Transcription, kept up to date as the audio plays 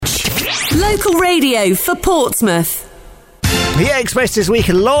Local radio for Portsmouth. The Express this week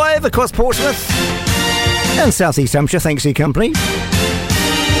live across Portsmouth and South East Hampshire. Thanks to your company.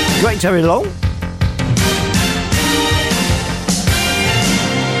 Great to have you along.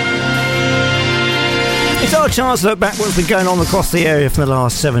 It's our chance to look back what's been going on across the area for the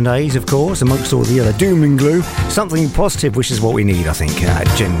last 7 days, of course, amongst all the other doom and gloom. Something positive, which is what we need, I think,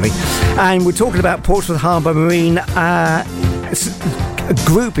 generally. And we're talking about Portsmouth Harbour Marine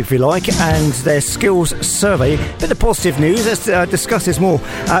group, if you like, and their skills survey. Bit of positive news. Let's discuss this more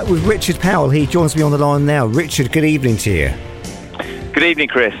with Richard Powell. He joins me on the line now. Richard, good evening to you. Good evening,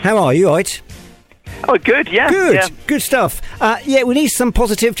 Chris. How are you? All right? Oh, good, yeah. Good, yeah. Good stuff. We need some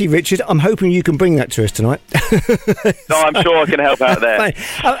positivity, Richard. I'm hoping you can bring that to us tonight. No, I'm sure I can help out there.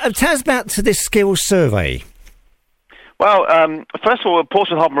 Tell us about this skills survey. Well, first of all,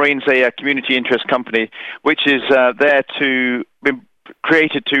 Portsmouth Harbour Marine's a community interest company, which is there to be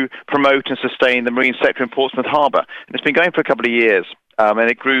created to promote and sustain the marine sector in Portsmouth Harbour. And it's been going for a couple of years, and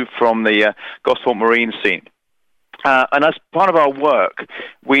it grew from the Gosport marine scene. And as part of our work,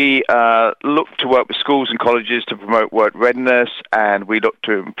 we look to work with schools and colleges to promote work readiness, and we look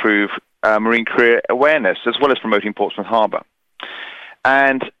to improve marine career awareness, as well as promoting Portsmouth Harbour.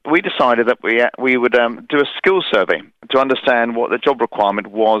 And we decided that we would do a skills survey to understand what the job requirement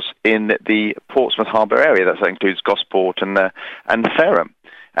was in the Portsmouth Harbour area. That includes Gosport and Fareham.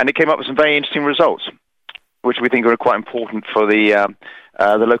 And it came up with some very interesting results, which we think are quite important for the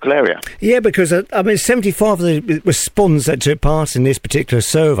local area. Yeah, because 75 of the respondents that took part in this particular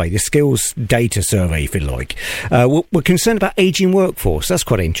survey, the skills data survey, if you like, were concerned about ageing workforce. That's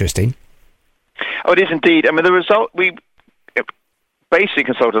quite interesting. Oh, it is indeed. I mean, the result, we basically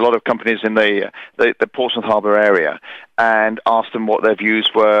consulted a lot of companies in the Portsmouth Harbour area and asked them what their views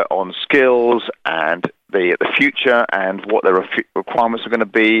were on skills and the future and what their requirements were going to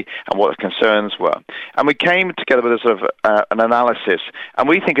be and what the concerns were. And we came together with a sort of an analysis, and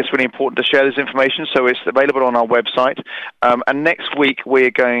we think it's really important to share this information, so it's available on our website. And next week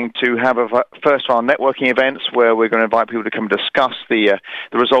we're going to have first of our networking events where we're going to invite people to come discuss the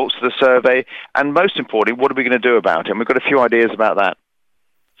results of the survey, and most importantly, what are we going to do about it? And we've got a few ideas about that.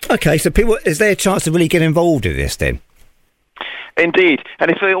 Okay, so is there a chance to really get involved in this then? Indeed,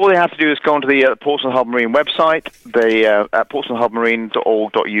 and if all they have to do is go onto the Portsmouth Harbour Marine website, at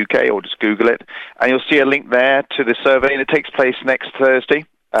portsmouthharbourmarine.org.uk, or just Google it, and you'll see a link there to the survey, and it takes place next Thursday,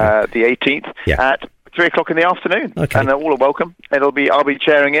 the 18th, at 3:00 in the afternoon. Okay. And all are welcome. I'll be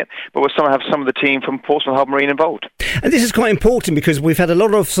chairing it, but we'll have some of the team from Portsmouth Harbour Marine involved. And this is quite important because we've had a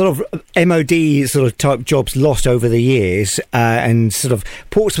lot of sort of MOD sort of type jobs lost over the years, and sort of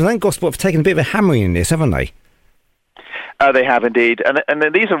Portsmouth and Gosport have taken a bit of a hammering in this, haven't they? They have indeed, and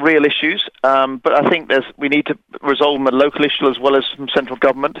these are real issues. But I think we need to resolve them at local issue as well as from central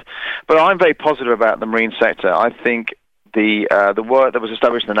government. But I'm very positive about the marine sector. I think the work that was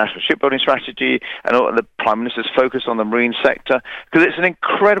established in the National Shipbuilding Strategy and all the Prime Minister's focus on the marine sector, because it's an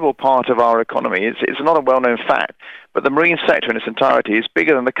incredible part of our economy. It's not a well-known fact, but the marine sector in its entirety is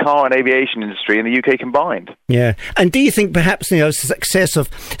bigger than the car and aviation industry in the UK combined. Yeah, and do you think perhaps the success of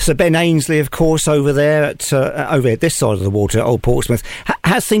Sir Ben Ainsley, of course, over there over at this side of the water at Old Portsmouth,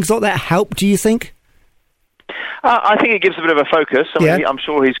 has things like that helped? Do you think? I think it gives a bit of a focus. I'm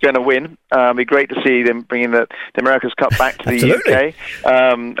sure he's going to win. It'd be great to see them bringing the America's Cup back to the UK.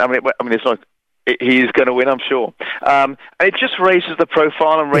 It's like he's going to win, I'm sure. And it just raises the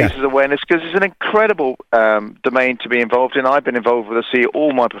profile and raises awareness because it's an incredible domain to be involved in. I've been involved with the sea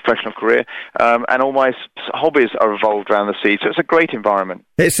all my professional career, and all my hobbies are revolved around the sea. So it's a great environment.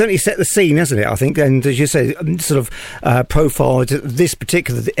 It's certainly set the scene, hasn't it, I think? And as you say, sort of profiled this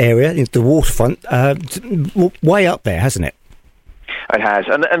particular area, the waterfront, way up there, hasn't it? It has.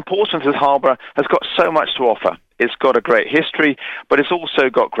 And Portsmouth Harbour has got so much to offer. It's got a great history, but it's also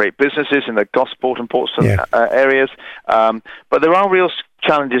got great businesses in the Gosport and Portsmouth areas. But there are real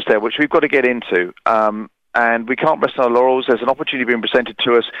challenges there, which we've got to get into. And we can't rest on our laurels. There's an opportunity being presented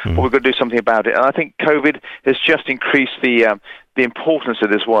to us, but we've got to do something about it. And I think COVID has just increased the importance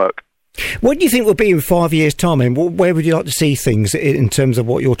of this work. What do you think will be in 5 years' time? And where would you like to see things in terms of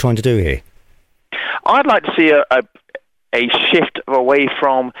what you're trying to do here? I'd like to see a shift away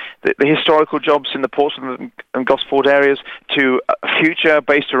from the historical jobs in the Portsmouth and Gosport areas to a future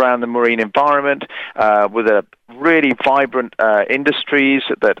based around the marine environment, with a really vibrant industries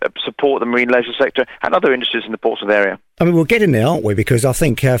that support the marine leisure sector and other industries in the Portsmouth area. I mean, we're getting there, aren't we? Because I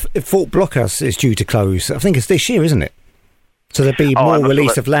think Fort Blockhouse is due to close. I think it's this year, isn't it? So there'd be more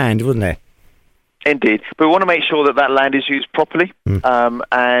release of land, wouldn't there? Indeed, but we want to make sure that that land is used properly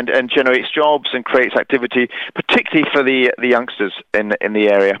and generates jobs and creates activity, particularly for the youngsters in the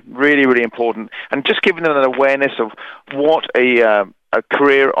area. Really, really important, and just giving them an awareness of what a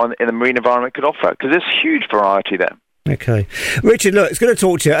career in the marine environment could offer, because there's huge variety there. Okay, Richard, look, it's good to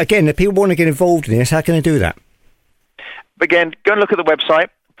talk to you again. If people want to get involved in this, how can they do that? Again, go and look at the website,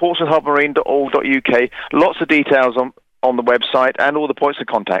 portsmouthharbourmarine.org.uk. Lots of details on the website and all the points of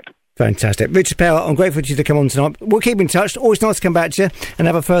contact. Fantastic. Richard Powell, I'm grateful for you to come on tonight. We'll keep in touch. Always nice to come back to you and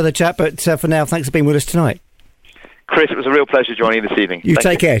have a further chat, but for now, thanks for being with us tonight. Chris, it was a real pleasure joining you this evening. You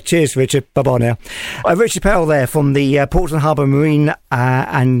take care. Cheers, Richard. Bye-bye now. Richard Powell there from the Portsmouth Harbour Marine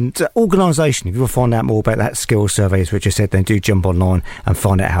and Organisation. If you want to find out more about that skills survey, as Richard said, then do jump online and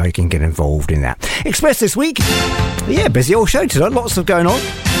find out how you can get involved in that. Express this week. Yeah, busy old show tonight. Lots of going on.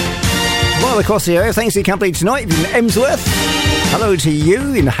 Right across the area. Thanks to your company tonight. If you're in Emsworth, hello to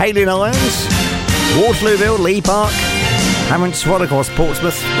you in Hayling Islands, Waterlooville, Lee Park, Hammond, right across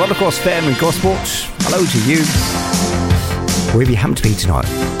Portsmouth, right across Fairham and Gosport. Hello to you. Wherever you happen to be tonight.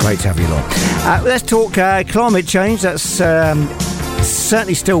 Great to have you along. Let's talk climate change. That's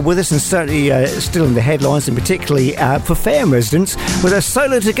certainly still with us and certainly still in the headlines, and particularly for Fairham residents, with a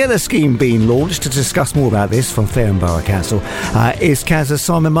Solar Together scheme being launched. To discuss more about this from Fairham Borough Council is Councillor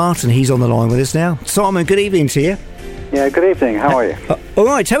Simon Martin. He's on the line with us now. Simon, good evening to you. Yeah, good evening. How are you? All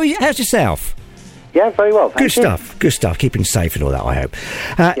right. How's yourself? Yeah, very well. Thank you. Good stuff. Keeping safe and all that, I hope.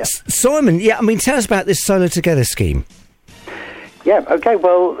 Simon, tell us about this Solar Together scheme. Yeah, okay,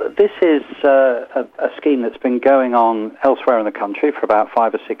 well, this is a scheme that's been going on elsewhere in the country for about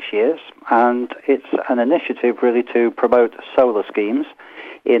 5 or 6 years, and it's an initiative really to promote solar schemes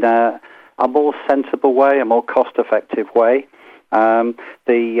in a more sensible way, a more cost-effective way.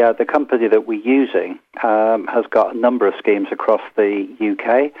 The company that we're using has got a number of schemes across the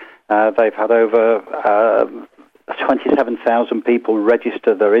UK. They've had over 27,000 people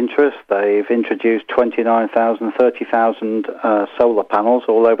register their interest. They've introduced 29,000, 30,000 solar panels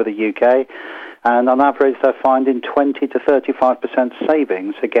all over the UK. And on average, they're finding 20 to 35%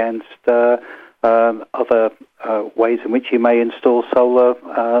 savings against other ways in which you may install solar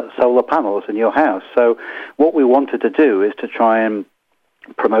panels in your house. So what we wanted to do is to try and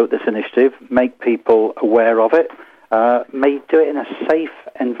promote this initiative, make people aware of it, may do it in a safe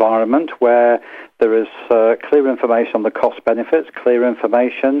environment where there is clear information on the cost benefits, clear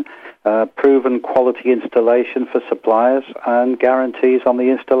information, proven quality installation for suppliers, and guarantees on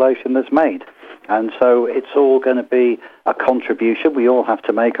the installation that's made. And so it's all going to be a contribution. We all have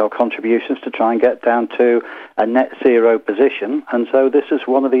to make our contributions to try and get down to a net zero position. And so this is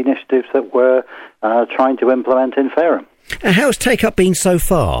one of the initiatives that we're trying to implement in Fairham. And how's take-up been so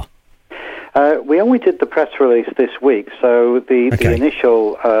far? We only did the press release this week, so the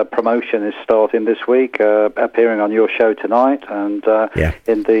initial promotion is starting this week, appearing on your show tonight and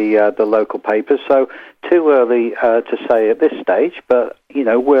in the local papers. So too early to say at this stage, but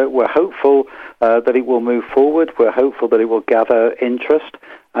we're hopeful that it will move forward. We're hopeful that it will gather interest.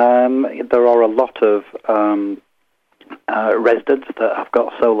 There are a lot of residents that have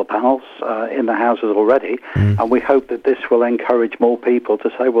got solar panels in the houses already, and we hope that this will encourage more people to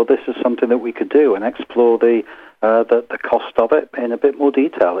say, well, this is something that we could do, and explore the cost of it in a bit more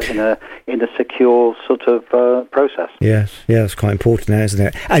detail in a secure sort of process. Yes, it's quite important now, isn't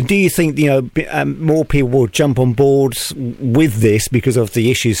it? And do you think more people will jump on board with this because of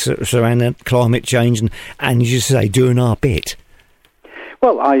the issues surrounding climate change and as you say, doing our bit?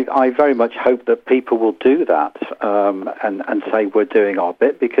 Well, I very much hope that people will do that and say we're doing our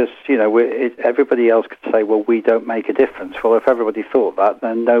bit, because everybody else could say, well, we don't make a difference. Well, if everybody thought that,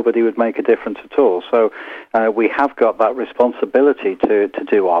 then nobody would make a difference at all. So we have got that responsibility to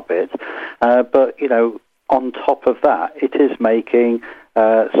do our bit. But on top of that, it is making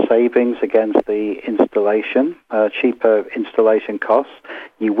savings against the installation, cheaper installation costs.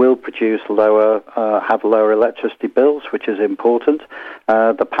 You will produce have lower electricity bills, which is important.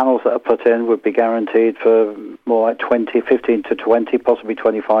 The panels that are put in would be guaranteed for more like 15 to 20, possibly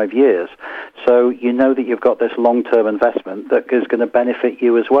 25 years. So you know that you've got this long-term investment that is going to benefit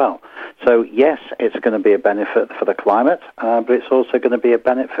you as well. So yes, it's going to be a benefit for the climate, but it's also going to be a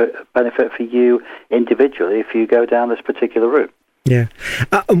benefit for you individually if you go down this particular route. Yeah.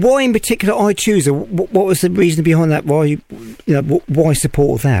 And why in particular I choose? What was the reason behind that? Why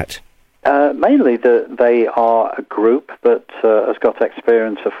support that? Mainly that they are a group that has got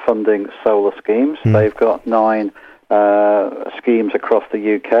experience of funding solar schemes. They've got 9 schemes across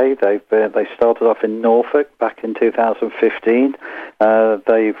the UK. They started off in Norfolk back in 2015.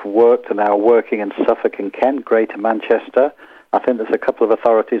 They've worked and now working in Suffolk and Kent, Greater Manchester, I think there's a couple of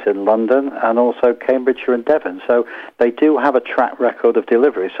authorities in London and also Cambridgeshire and Devon. So they do have a track record of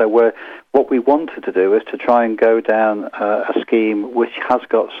delivery. So what we wanted to do is to try and go down a scheme which has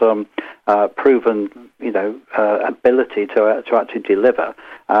got some proven, ability to actually deliver,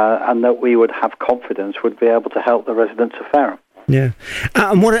 and that we would have confidence would be able to help the residents of Fareham. Yeah.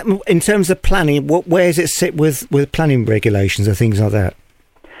 And what in terms of planning, where does it sit with planning regulations and things like that?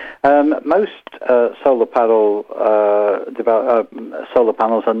 Most solar panels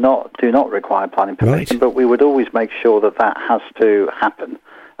do not require planning permission, but we would always make sure that has to happen.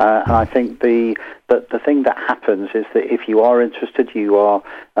 And I think the thing that happens is that if you are interested, you are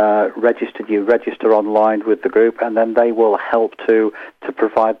registered. You register online with the group, and then they will help to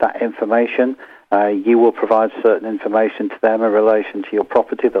provide that information. You will provide certain information to them in relation to your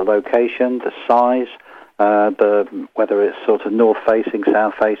property, the location, the size, whether it's sort of north-facing,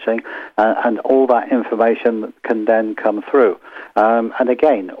 south-facing, and all that information can then come through. And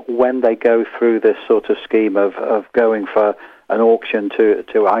again, when they go through this sort of scheme of going for an auction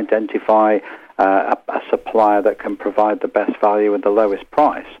to identify a supplier that can provide the best value and the lowest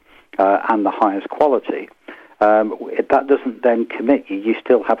price and the highest quality, that doesn't then commit you. You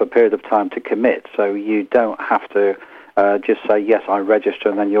still have a period of time to commit, so you don't have to just say, yes, I register,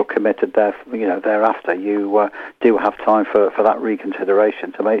 and then you're committed thereafter. You do have time for that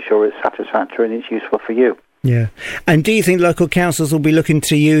reconsideration to make sure it's satisfactory and it's useful for you. Yeah. And do you think local councils will be looking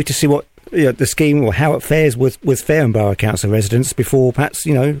to you to see what the scheme or how it fares with Fareham Borough Council residents before perhaps,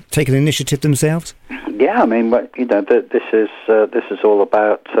 taking initiative themselves? Yeah, I mean, this is all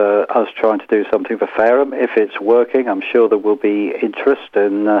about us trying to do something for Fareham. If it's working, I'm sure there will be interest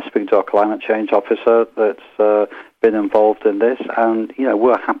in speaking to our climate change officer that's been involved in this, and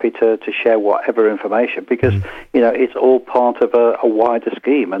we're happy to share whatever information because it's all part of a wider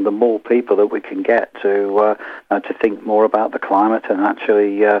scheme, and the more people that we can get to think more about the climate and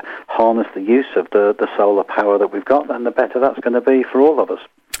actually harness the use of the solar power that we've got, then the better that's going to be for all of us.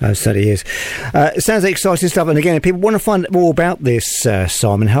 It certainly is. It sounds like exciting stuff. And again, if people want to find out more about this,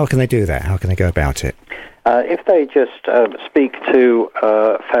 Simon, how can they do that? How can they go about it? If they just speak to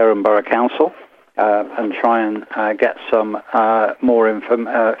Fareham Borough Council and try and get some more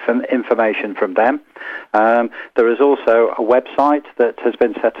information from them. There is also a website that has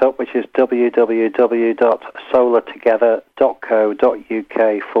been set up, which is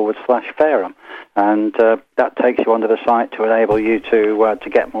www.solartogether.co.uk/Fareham. And that takes you onto the site to enable you to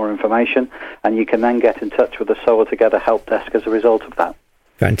get more information, and you can then get in touch with the Solar Together help desk as a result of that.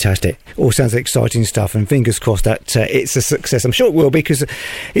 Fantastic. All sounds exciting stuff, and fingers crossed that it's a success. I'm sure it will, because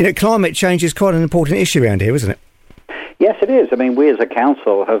climate change is quite an important issue around here, isn't it? Yes, it is. I mean, we as a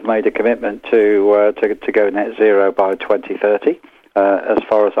council have made a commitment to go net zero by 2030 as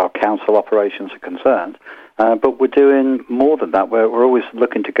far as our council operations are concerned. But we're doing more than that. We're always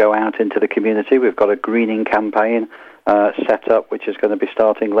looking to go out into the community. We've got a greening campaign set up, which is going to be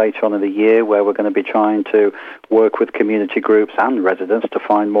starting later on in the year, where we're going to be trying to work with community groups and residents to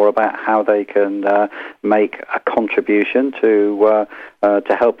find more about how they can make a contribution to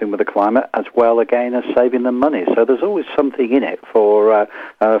helping with the climate, as well again as saving them money. So there's always something in it for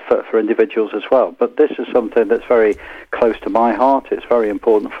individuals as well. But this is something that's very close to my heart. It's very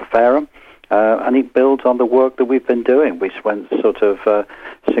important for Fareham. And it builds on the work that we've been doing. We went sort of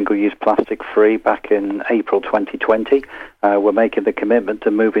single-use plastic-free back in April 2020. We're making the commitment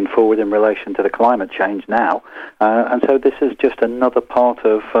to moving forward in relation to the climate change now. And so this is just another part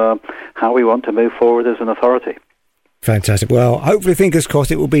of how we want to move forward as an authority. Fantastic. Well, hopefully, fingers crossed,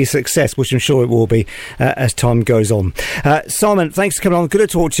 it will be a success, which I'm sure it will be as time goes on. Simon, thanks for coming on. Good to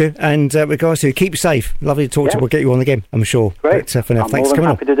talk to you. And regards to you, keep safe. Lovely to talk to you. We'll get you on again, I'm sure. Great. But, for now, I'm thanks more for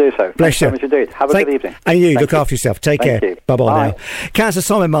than coming happy to do so. Bless you. Thanks so much indeed. Have a good evening. And you, Thank look after yourself. Take care. You. Bye-bye Bye. now. Councillor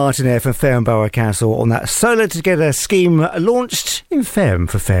Simon Martin here from Fareham Borough Council on that Solar Together scheme launched in Fareham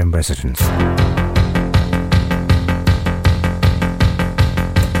for Fareham residents.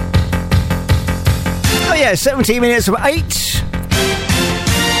 Oh yeah, 17 minutes of 8.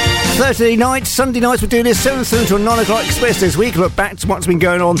 Thursday nights, Sunday nights, we're doing this 7 till 9 o'clock express this week. Look back to what's been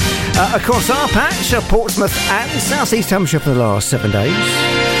going on across our patch, Portsmouth and South East Hampshire for the last 7 days.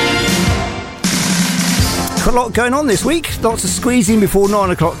 Got a lot going on this week. Lots of squeezing before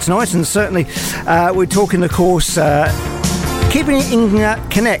 9 o'clock tonight, and certainly we're talking, of course, keeping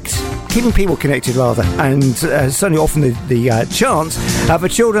people connected rather, and certainly often the chance for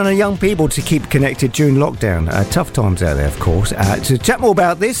children and young people to keep connected during lockdown. Tough times out there, of course. To chat more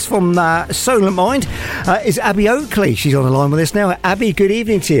about this from Solent Mind is Hebe Oakley. She's on the line with us now. Hebe, good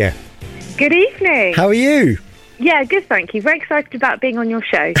evening to you. Good evening. How are you? Yeah, good, thank you. Very excited about being on your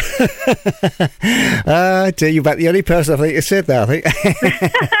show. Dear, you're about the only person I think who said that, I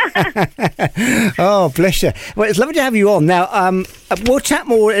think. Oh, bless you. Well, it's lovely to have you on. Now, we'll chat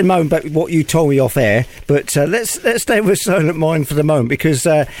more in a moment about what you told me off air, but let's stay with Solent Mind for the moment, because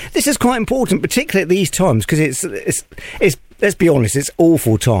this is quite important, particularly at these times, because it's let's be honest, it's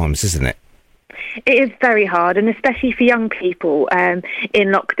awful times, isn't it? It is very hard, and especially for young people in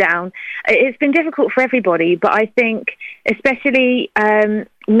lockdown. It's been difficult for everybody, but I think especially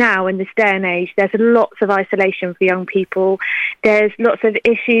now in this day and age, there's lots of isolation for young people. There's lots of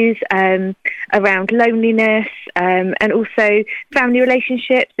issues around loneliness and also family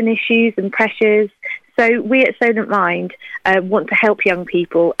relationships and issues and pressures. So we at Solent Mind want to help young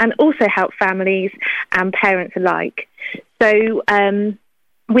people and also help families and parents alike. So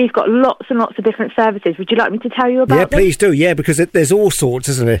we've got lots and lots of different services. Would you like me to tell you about them? Yeah, please do. Yeah, because there's all sorts,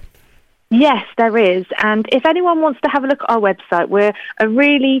 isn't there? Yes, there is. And if anyone wants to have a look at our website, we're a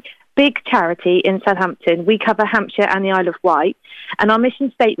really big charity in Southampton. We cover Hampshire and the Isle of Wight. And our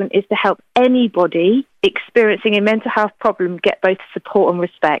mission statement is to help anybody experiencing a mental health problem get both support and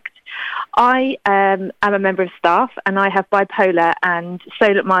respect. I am a member of staff, and I have bipolar, and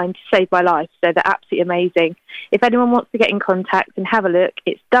Solent Mind saved my life, so they're absolutely amazing. If anyone wants to get in contact and have a look,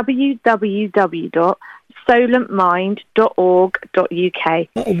 it's www.solentmind.org.uk.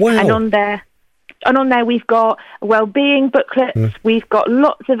 Oh, wow. And on there we've got wellbeing booklets, we've got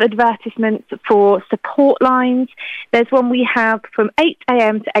lots of advertisements for support lines. There's one we have from 8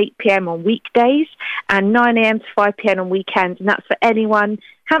 a.m. to 8 p.m. on weekdays and 9 a.m. to 5 p.m. on weekends, and that's for anyone,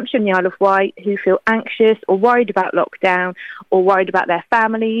 Hampshire and the Isle of Wight, who feel anxious or worried about lockdown or worried about their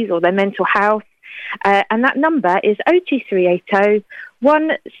families or their mental health. And that number is 02380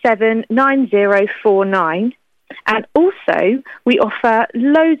 179049. And also, we offer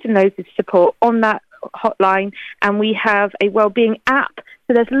loads and loads of support on that hotline, and we have a wellbeing app.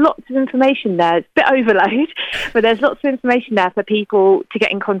 So there's lots of information there. It's a bit overload, but there's lots of information there for people to get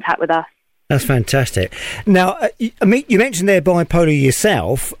in contact with us. That's fantastic. Now, I mean, you mentioned there bipolar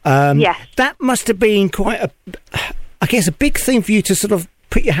yourself. Yes. That must have been quite a big thing for you to sort of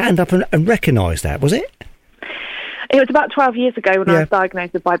put your hand up and recognise that, was it? It was about 12 years ago when I was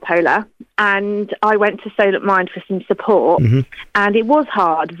diagnosed with bipolar, and I went to Solent Mind for some support, and it was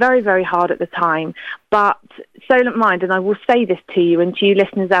hard, very, very hard at the time, but Solent Mind, and I will say this to you and to you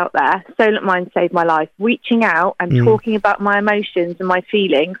listeners out there, Solent Mind saved my life. Reaching out and talking about my emotions and my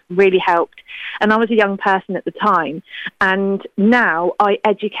feelings really helped, and I was a young person at the time, and now I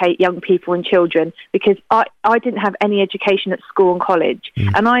educate young people and children because I didn't have any education at school and college,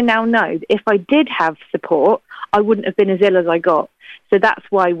 and I now know that if I did have support, I wouldn't have been as ill as I got. So that's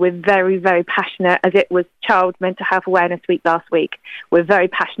why we're very, very passionate, as it was Child Mental Health Awareness Week last week. We're very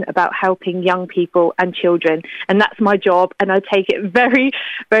passionate about helping young people and children. And that's my job. And I take it very,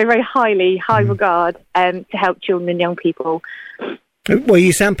 very, very high regard to help children and young people. Well,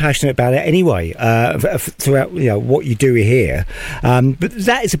 you sound passionate about it anyway, throughout what you do here. But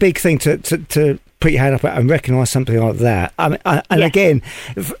that is a big thing to put your hand up and recognise something like that. I mean, again,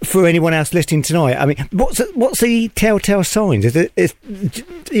 for anyone else listening tonight, I mean, what's the telltale signs?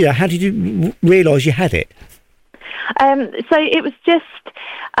 How did you realise you had it? So it was just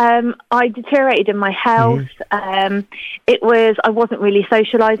I deteriorated in my health. I wasn't really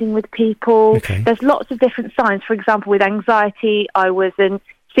socialising with people. Okay. There's lots of different signs. For example, with anxiety, I wasn't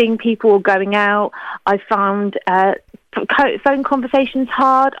seeing people or going out. I found phone conversations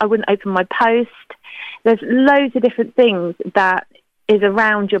hard. I wouldn't open my post. There's loads of different things that is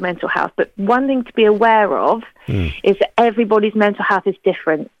around your mental health. But one thing to be aware of is that everybody's mental health is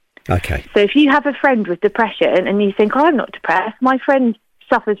different. Okay. So if you have a friend with depression and you think, I'm not depressed, my friend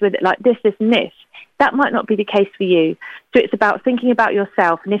suffers with it like this, and this, that might not be the case for you. So it's about thinking about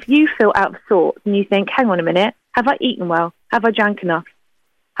yourself. And if you feel out of sorts and you think, hang on a minute, have I eaten well? Have I drank enough?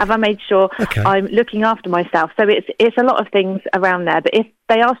 Have I made sure I'm looking after myself? So it's a lot of things around there. But if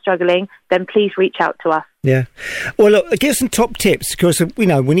they are struggling, then please reach out to us. Yeah. Well, look, give some top tips, because, we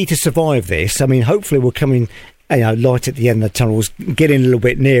need to survive this. I mean, hopefully we're coming, light at the end of the tunnels, getting a little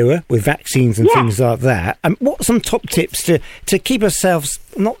bit nearer with vaccines and things like that. And what are some top tips to keep ourselves,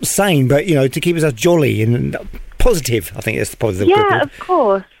 not sane, but, to keep ourselves jolly and positive? I think that's the positive. Yeah, of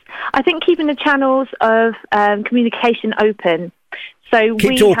course. I think keeping the channels of communication open. So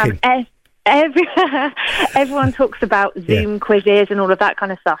Keep talking. Have everyone talks about Zoom quizzes and all of that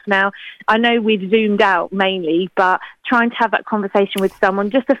kind of stuff. Now, I know we've Zoomed out mainly, but trying to have that conversation with someone,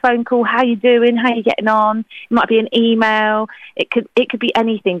 just a phone call, how you doing, how you getting on? It might be an email. It could be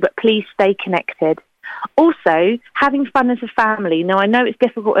anything, but please stay connected. Also, having fun as a family. Now, I know it's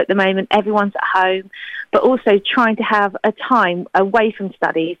difficult at the moment. Everyone's at home. But also trying to have a time away from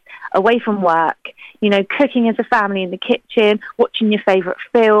studies, away from work, cooking as a family in the kitchen, watching your favourite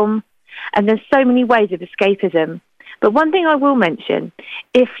film. And there's so many ways of escapism. But one thing I will mention,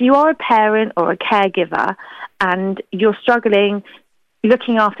 if you are a parent or a caregiver and you're struggling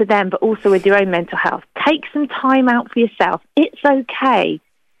looking after them, but also with your own mental health, take some time out for yourself. It's okay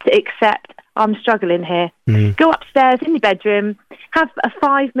to accept, I'm struggling here. Go upstairs in your bedroom, have a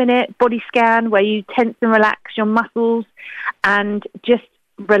 5-minute body scan where you tense and relax your muscles and just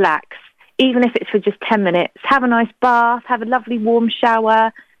relax, even if it's for just 10 minutes. Have a nice bath, have a lovely warm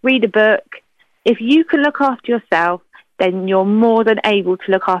shower, read a book. If you can look after yourself, then you're more than able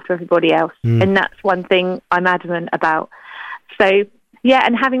to look after everybody else. And that's one thing I'm adamant about. So, yeah,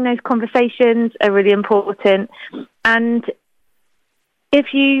 and having those conversations are really important. And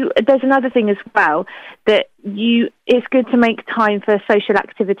there's another thing as well, that it's good to make time for social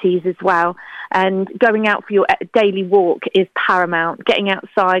activities as well. And going out for your daily walk is paramount. Getting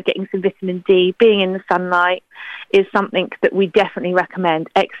outside, getting some vitamin D, being in the sunlight is something that we definitely recommend.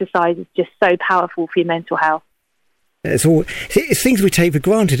 Exercise is just so powerful for your mental health. It's things we take for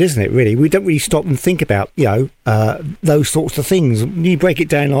granted, isn't it, really? We don't really stop and think about, those sorts of things. When you break it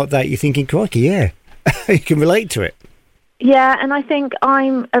down like that, you're thinking, crikey, yeah, you can relate to it. Yeah, and I think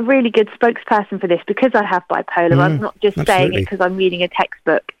I'm a really good spokesperson for this because I have bipolar. I'm not just saying it because I'm reading a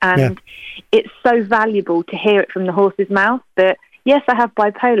textbook. And it's so valuable to hear it from the horse's mouth that, yes, I have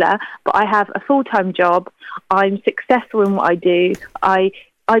bipolar, but I have a full-time job. I'm successful in what I do.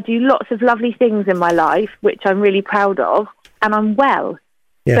 I do lots of lovely things in my life, which I'm really proud of, and I'm well.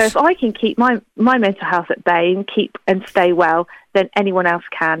 Yes. So if I can keep my mental health at bay and stay well, then anyone else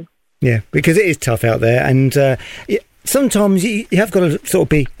can. Yeah, because it is tough out there, and sometimes you have got to sort of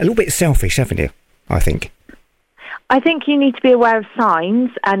be a little bit selfish, haven't you, I think? I think you need to be aware of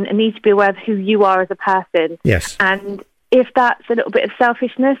signs and need to be aware of who you are as a person. Yes. And if that's a little bit of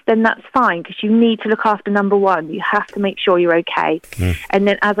selfishness, then that's fine, because you need to look after number one. You have to make sure you're okay. And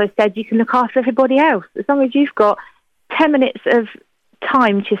then, as I said, you can look after everybody else. As long as you've got 10 minutes of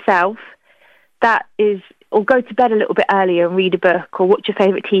time to yourself, or go to bed a little bit earlier and read a book, or watch your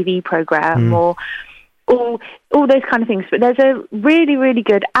favourite TV programme, or all those kind of things. But there's a really, really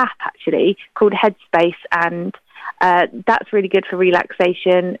good app, actually, called Headspace, and that's really good for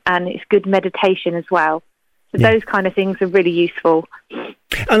relaxation, and it's good meditation as well. So those kind of things are really useful.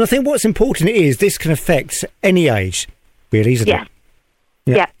 And I think what's important is this can affect any age, really, isn't it?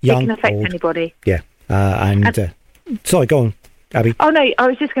 Yeah, young, it can affect old. Anybody. Yeah, sorry, go on, Abby. Oh, no, I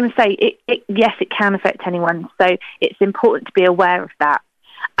was just going to say, yes, it can affect anyone. So it's important to be aware of that.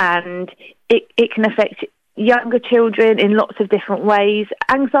 And it can affect younger children in lots of different ways.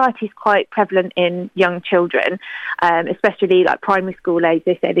 Anxiety is quite prevalent in young children, especially like primary school age.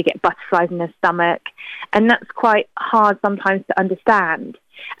 They say they get butterflies in their stomach, and that's quite hard sometimes to understand.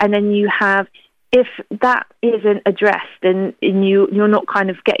 And then you have, if that isn't addressed and you're not kind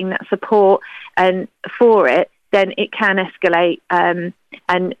of getting that support and for it, then it can escalate, and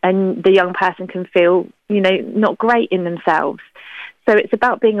the young person can feel, not great in themselves. So it's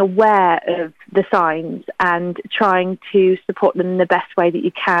about being aware of the signs and trying to support them in the best way that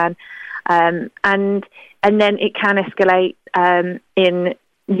you can. And then it can escalate in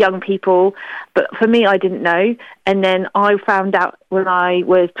young people. But for me, I didn't know. And then I found out when I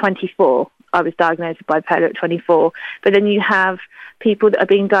was 24. I was diagnosed with bipolar at 24. But then you have people that are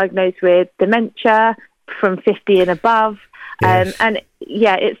being diagnosed with dementia from 50 and above. Yes. And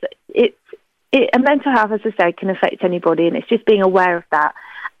mental health, as I say, can affect anybody, and it's just being aware of that.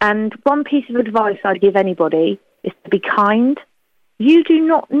 And one piece of advice I'd give anybody is to be kind. You do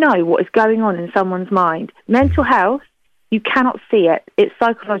not know what is going on in someone's mind. Mental health, you cannot see it. It's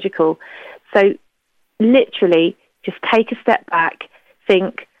psychological. So literally just take a step back,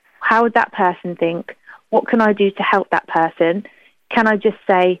 think, how would that person think? What can I do to help that person? Can I just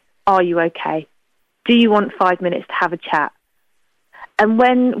say, are you okay? Do you want 5 minutes to have a chat? And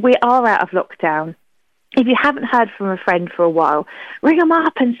when we are out of lockdown, if you haven't heard from a friend for a while, ring them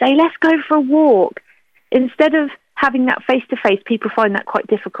up and say, let's go for a walk. Instead of having that face-to-face, people find that quite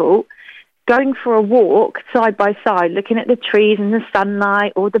difficult. Going for a walk side by side, looking at the trees and the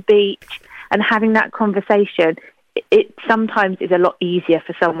sunlight or the beach and having that conversation, it sometimes is a lot easier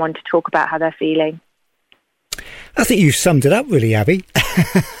for someone to talk about how they're feeling. I think you've summed it up really, Abby.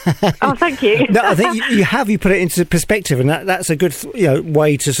 Oh, thank you. No, I think you put it into perspective, and that's a good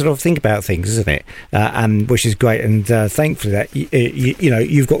way to sort of think about things, isn't it? Which is great, and thankfully that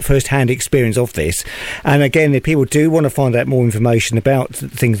you've got first-hand experience of this. And again, if people do want to find out more information about the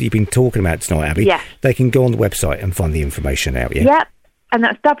things that you've been talking about tonight, Abby, they can go on the website and find the information out. Yep. And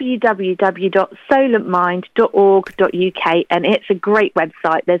that's www.solentmind.org.uk, and it's a great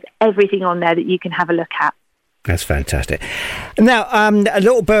website. There's everything on there that you can have a look at. That's fantastic. Now, a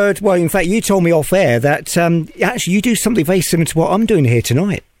little bird, well, in fact, you told me off air that actually you do something very similar to what I'm doing here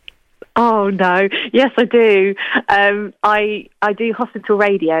tonight. Oh, no. Yes, I do. I do hospital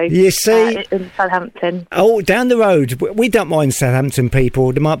radio. You see? In Southampton. Oh, down the road. We don't mind Southampton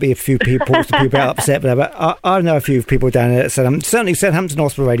people. There might be a few people upset, but I know a few people down there at Southampton. Certainly Southampton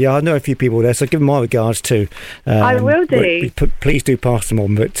Hospital Radio. I know a few people there, so give them my regards too. I will do. Please do pass them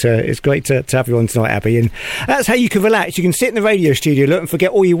on. But it's great to have you on tonight, Abby. And that's how you can relax. You can sit in the radio studio, look, and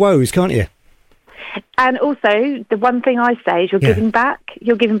forget all your woes, can't you? And also, the one thing I say is you're giving back.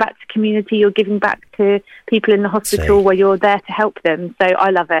 You're giving back to community. You're giving back to people in the hospital where you're there to help them. So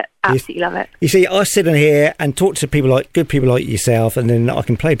I love it. Absolutely love it. You see, I sit in here and talk to good people like yourself, and then I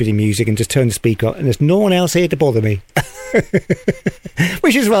can play a bit of music and just turn the speaker on, and there's no one else here to bother me.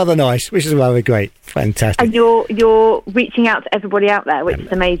 Which is rather nice, which is rather great. Fantastic. And you're reaching out to everybody out there, which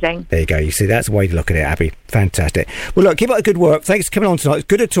is amazing. There you go. You see, that's the way to look at it, Abby. Fantastic. Well, look, keep up the good work. Thanks for coming on tonight. It's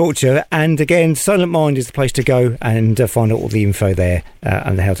good to talk to you. And again, Solent Mind is the place to go and find out all the info there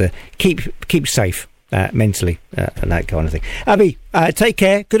and how to keep safe mentally and that kind of thing. Abby, take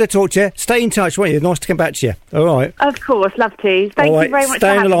care. Good to talk to you. Stay in touch, won't you? Nice to come back to you. All right. Of course, love to. Thank you very much.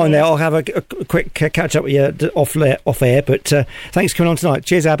 Stay on the line there. I'll have a quick catch up with you off air. But thanks for coming on tonight.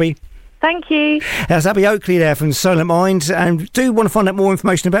 Cheers, Abby. Thank you. That's Abby Oakley there from Solent Mind. And do want to find out more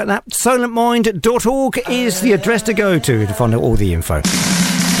information about that? solentmind.org is the address to go to find out all the info.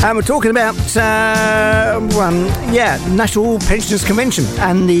 And we're talking about, National Pensioners Convention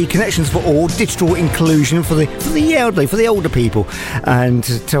and the Connections for All, digital inclusion for the elderly, for the older people. And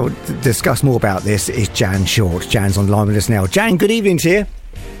to discuss more about this is Jan Shortt. Jan's online with us now. Jan, good evening to you.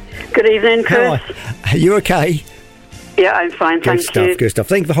 Good evening, Chris. Are you okay? Yeah, I'm fine, thank you. Good stuff.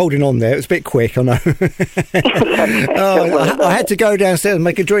 Thank you for holding on there. It was a bit quick, I know. I had to go downstairs and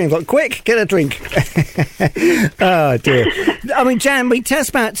make a drink. Like, quick, get a drink. Oh, dear. I mean, Jan, tell us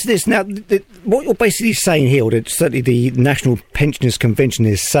about this. Now, what you're basically saying here, or certainly the National Pensioners Convention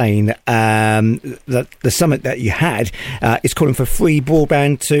is saying, that the summit that you had is calling for free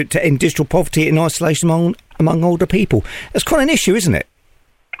broadband to end digital poverty and isolation among older people. That's quite an issue, isn't it?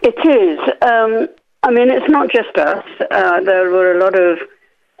 It is. I mean, it's not just us. There were a lot of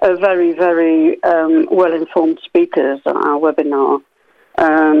very, very well-informed speakers at our webinar.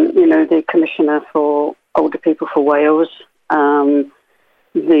 The Commissioner for Older People for Wales,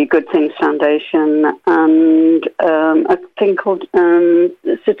 the Good Things Foundation, and a thing called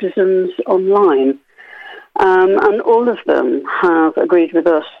Citizens Online. And all of them have agreed with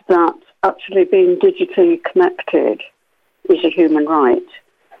us that actually being digitally connected is a human right.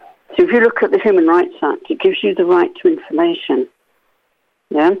 So if you look at the Human Rights Act, it gives you the right to information,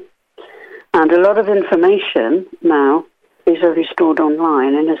 yeah? And a lot of information now is only stored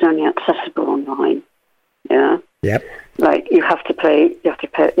online and is only accessible online, yeah? Yep. Like you have to pay,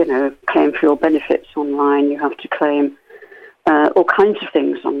 claim for your benefits online, you have to claim all kinds of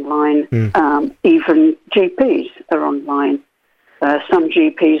things online, even GPs are online. Some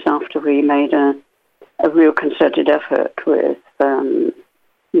GPs, after we made a real concerted effort with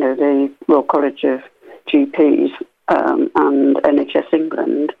the Royal College of GPs and NHS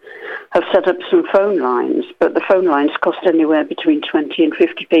England, have set up some phone lines, but the phone lines cost anywhere between 20 and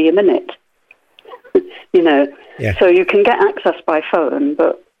 50p a minute. So you can get access by phone,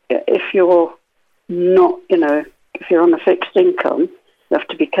 but if you're not, if you're on a fixed income, you have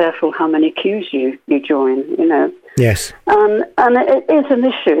to be careful how many queues you join, Yes. And it is an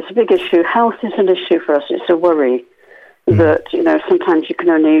issue. It's a big issue. Health is an issue for us. It's a worry that, sometimes you can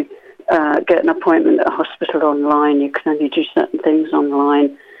only get an appointment at a hospital online. You can only do certain things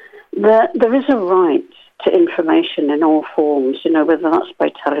online. There is a right to information in all forms, whether that's by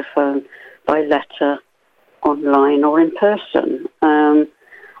telephone, by letter, online or in person.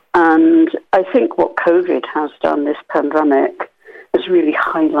 And I think what COVID has done, this pandemic, has really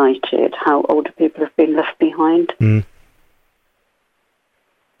highlighted how older people have been left behind.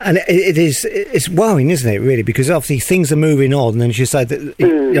 And it's worrying, isn't it, really? Because obviously things are moving on, and as you say, that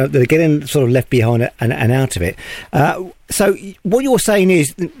they're getting sort of left behind and out of it. So what you're saying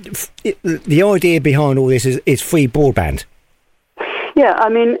is the idea behind all this is free broadband. Yeah, I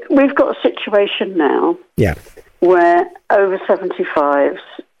mean, we've got a situation now where over 75s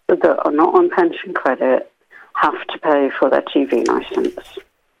that are not on pension credit have to pay for their TV licence.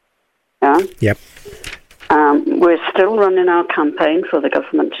 Yeah? Yep. We're still running our campaign for the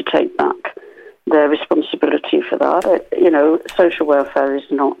government to take back their responsibility for that. Social welfare is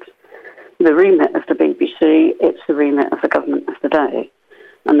not the remit of the BBC, it's the remit of the government of the day.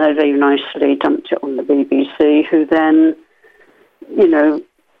 And they very nicely dumped it on the BBC, who then,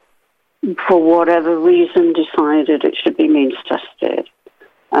 for whatever reason, decided it should be means tested.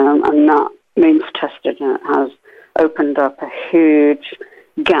 And that means tested has opened up a huge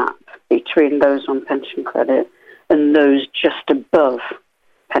gap between those on pension credit and those just above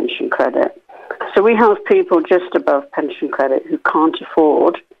pension credit. So we have people just above pension credit who can't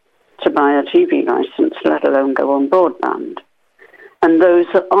afford to buy a TV licence, let alone go on broadband. And those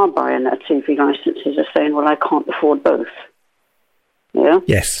that are buying their TV licences are saying, well, I can't afford both. Yeah?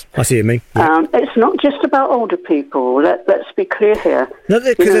 Yes, I see what you mean. Yeah. It's not just about older people. Let's be clear here. No,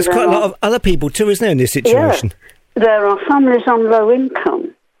 because there's quite a lot of other people too, isn't there, in this situation? Yeah, there are families on low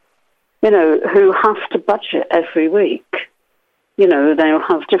income, who have to budget every week. They'll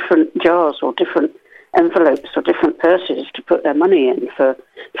have different jars or different envelopes or different purses to put their money in for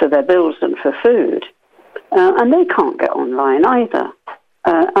their bills and for food. And they can't get online either.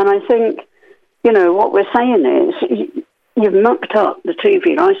 And I think, what we're saying is you've mucked up the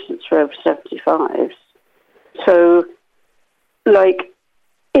TV licence for over 75s. So,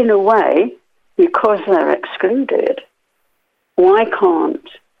 in a way, because they're excluded, why can't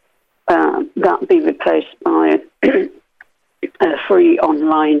that be replaced by free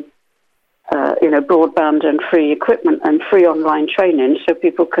online, broadband and free equipment and free online training so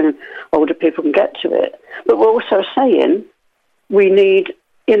older people can get to it? But we're also saying we need,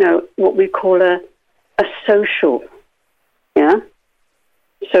 what we call a social, yeah?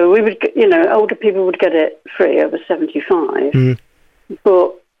 So we would, older people would get it free over 75,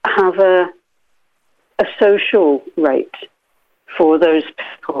 but have a social rate for those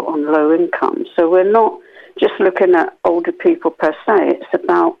people on low income. So we're not just looking at older people per se. It's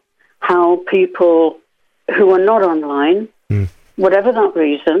about how people who are not online, whatever that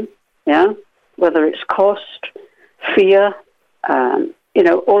reason, yeah, whether it's cost, fear,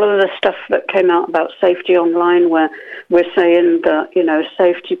 all of the stuff that came out about safety online, where we're saying that,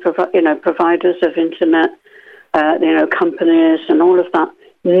 safety, providers of internet, companies and all of that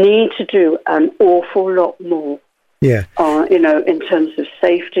need to do an awful lot more. Yeah. In terms of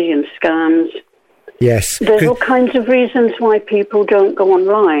safety and scams. Yes. There's all kinds of reasons why people don't go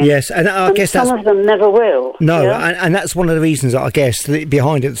online. Yes, and I guess some of them never will. No, yeah? and that's one of the reasons, I guess,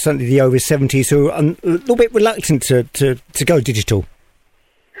 behind it, certainly the over 70s who are a little bit reluctant to go digital.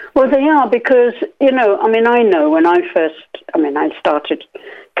 Well, they are because, I know when I started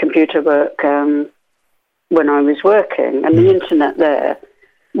computer work when I was working, and the internet there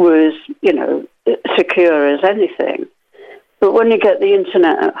was, secure as anything. But when you get the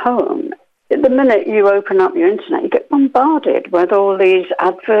internet at home, the minute you open up your internet, you get bombarded with all these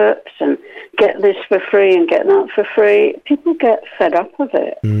adverts and get this for free and get that for free. People get fed up of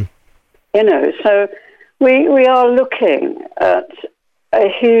it, So we are looking at a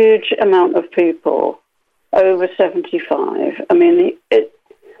huge amount of people over 75.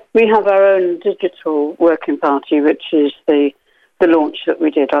 We have our own digital working party, which is the launch that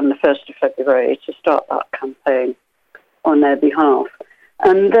we did on the 1st of February to start that campaign on their behalf.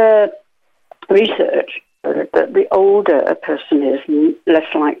 And their research that the older a person is, less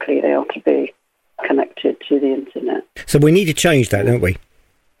likely they are to be connected to the internet. So we need to change that, don't we?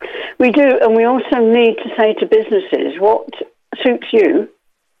 We do, and we also need to say to businesses, what suits you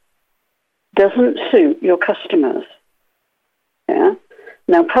doesn't suit your customers. Yeah.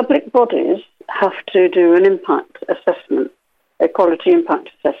 Now, public bodies have to do an impact assessment, a quality impact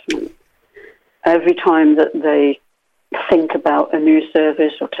assessment, every time that they think about a new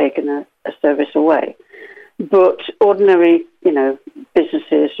service or taking a service away. But ordinary,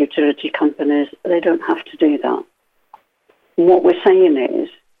 businesses, utility companies, they don't have to do that. And what we're saying is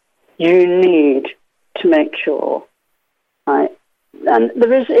you need to make sure, right, and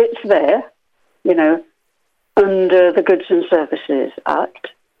it's there, under the Goods and Services Act,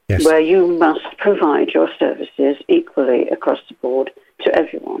 yes, where you must provide your services equally across the board to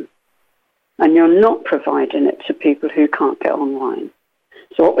everyone. And you're not providing it to people who can't get online.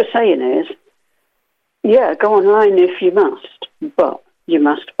 So what we're saying is, yeah, go online if you must, but you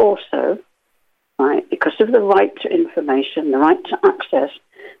must also, right, because of the right to information, the right to access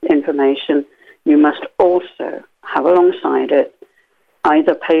information, you must also have alongside it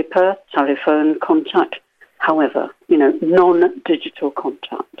either paper, telephone contact, however, non-digital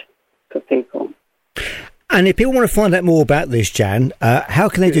contact for people. And if people want to find out more about this, Jan, how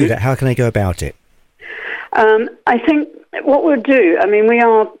can they do that? How can they go about it? I think what we'll do, I mean, we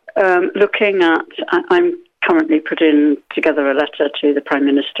are looking at, I'm currently putting together a letter to the Prime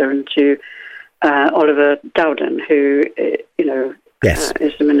Minister and to Oliver Dowden, who, Yes.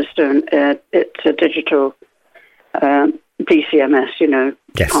 is the Minister. And, it's a digital DCMS,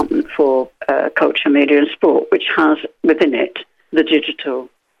 Yes. Department for Culture, Media and Sport, which has within it the digital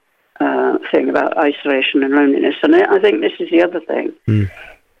thing about isolation and loneliness. And I think this is the other thing.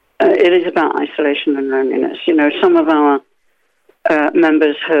 It is about isolation and loneliness. Some of our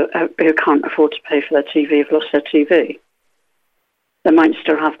members who can't afford to pay for their TV have lost their TV. They might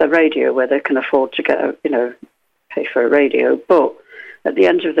still have their radio where they can afford to pay for a radio. But at the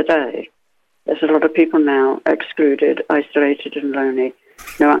end of the day, there's a lot of people now excluded, isolated and lonely,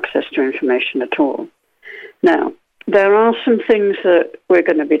 no access to information at all. Now, there are some things that we're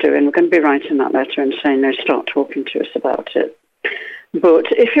going to be doing. We're going to be writing that letter and saying, no, start talking to us about it. But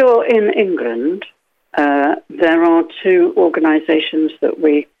if you're in England, there are two organisations that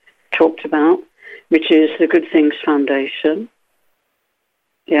we talked about, which is the Good Things Foundation,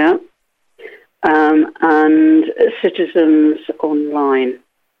 and Citizens Online,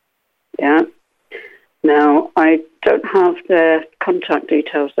 Now, I don't have their contact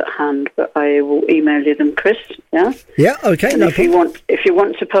details at hand, but I will email you them, Chris. Yeah, okay. And if you want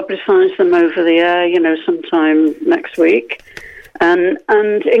to publicise them over the air, sometime next week, and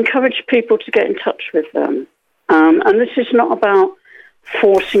encourage people to get in touch with them. And this is not about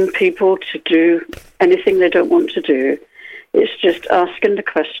forcing people to do anything they don't want to do. It's just asking the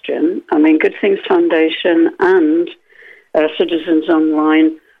question. I mean, Good Things Foundation and Citizens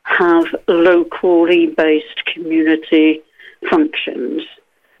Online have locally based community functions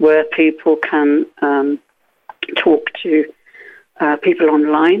where people can talk to people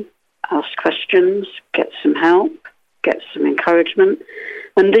online, ask questions, get some help, get some encouragement.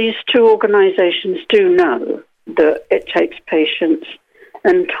 And these two organisations do know that it takes patience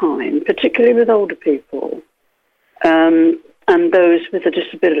and time, particularly with older people and those with a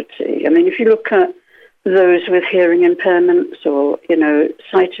disability. I mean, if you look at those with hearing impairments or,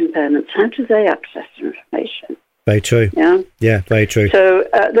 sight impairments, how do they access information? Very true. Yeah, very true. So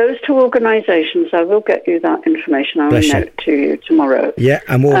those two organisations, I will get you that information. I will note to you tomorrow. Yeah,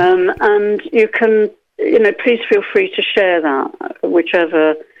 and more. And you can, please feel free to share that,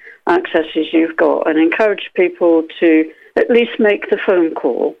 whichever accesses you've got, and encourage people to at least make the phone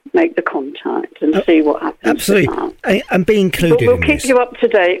call, make the contact, and see what happens. Absolutely, and be included. But we'll keep you up to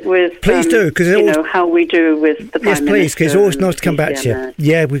date with. Please do, because how we do with the Prime Minister. Yes, please, because it's always nice to come back to you.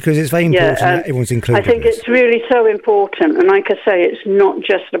 Yeah, because it's very important that everyone's included. I think it's really so important, and like I say, it's not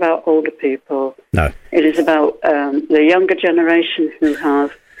just about older people. No, it is about the younger generation who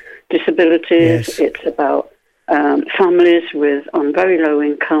have disabilities. Yes. It's about families on very low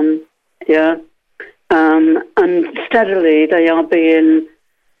income. Yeah. And steadily they are being,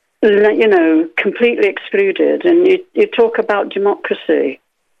 completely excluded. And you talk about democracy,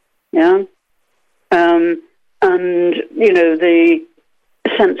 the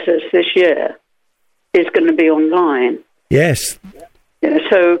census this year is going to be online. Yes.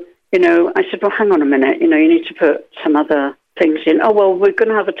 So, I said, well, hang on a minute, you need to put some other things in. Oh, well, we're going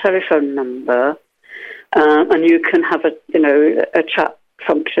to have a telephone number, and you can have a chat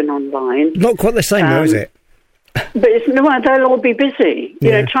function online. Not quite the same, though, is it? But they'll all be busy.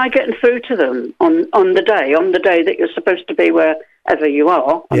 Try getting through to them on the day that you're supposed to be wherever you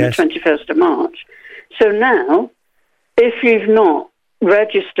are on the 21st of March. So now, if you've not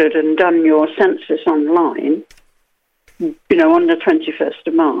registered and done your census online, on the 21st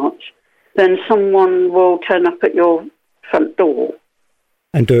of March, then someone will turn up at your front door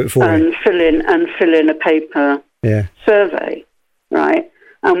and do it for you, and fill in a paper survey, right?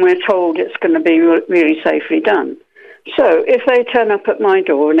 And we're told it's going to be really safely done. So if they turn up at my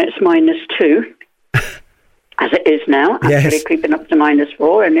door and it's -2, as it is now, actually creeping up to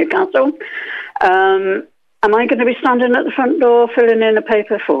 -4 in Newcastle, am I going to be standing at the front door filling in a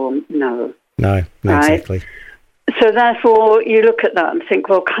paper form? No. No, right? Exactly. So therefore, you look at that and think,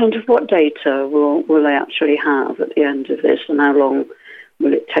 well, kind of what data will they actually have at the end of this, and how long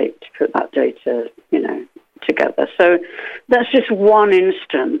will it take to put that data, together? So that's just one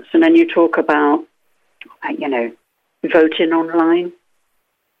instance. And then you talk about, voting online.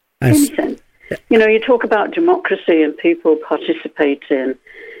 Anything. You talk about democracy and people participating.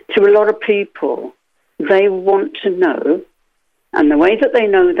 To a lot of people, they want to know, and the way that they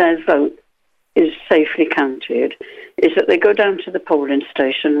know their vote is safely counted is that they go down to the polling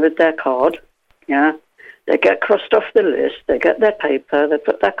station with their card, They get crossed off the list, they get their paper, they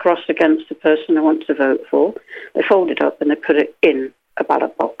put their cross against the person they want to vote for, they fold it up and they put it in a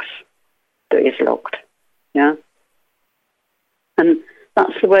ballot box that is locked. Yeah? And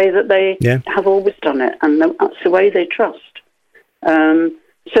that's the way that they have always done it, and that's the way they trust.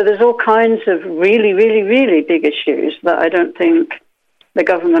 So there's all kinds of really, really, really big issues that I don't think the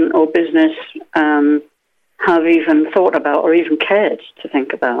government or business have even thought about or even cared to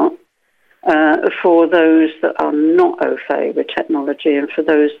think about for those that are not au fait with technology, and for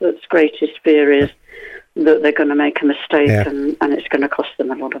those that's greatest fear is that they're going to make a mistake and it's going to cost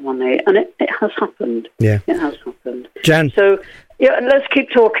them a lot of money. And it has happened. Yeah. It has happened. Jan. So, let's keep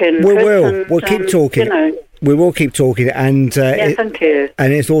talking. We will. We'll keep talking. We will keep talking, and thank you.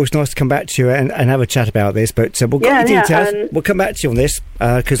 And it's always nice to come back to you and have a chat about this. But we'll get the details. We'll come back to you on this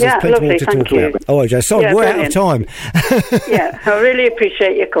because there's plenty more to talk about. Oh, Joe, sorry, we're out of time. I really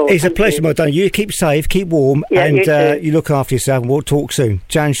appreciate your call. It's a pleasure, my darling. You keep safe, keep warm, and you look after yourself. And we'll talk soon.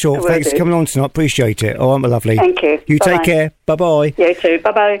 Jan Shortt, thanks for coming on tonight. Appreciate it. All right, my lovely. Thank you. You take care. Bye-bye. You too.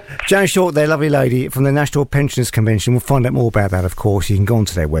 Bye-bye. Jan Shortt, their lovely lady from the National Pensioners Convention. We'll find out more about that, of course. You can go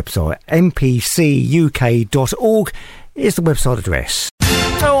onto their website, mpcuk.org is the website address.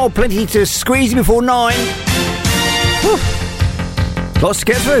 Oh, plenty to squeeze before 9. Whew. Lots to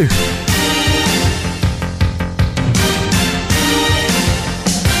get through.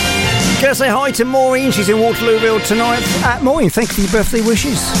 Gonna say hi to Maureen. She's in Waterlooville tonight. Maureen, thank you for your birthday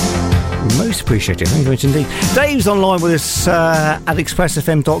wishes. Most appreciated. Thank you very much indeed. Dave's online with us at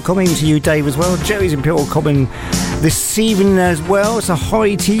expressfm.com. Even to you, Dave, as well. Jerry's in Pure Common this evening as well. So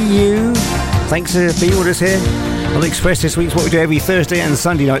hi to you. Thanks for being with us here on Express this week. It's what we do every Thursday and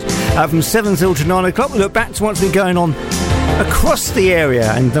Sunday night from 7 till to 9 o'clock. We look back to what's been going on across the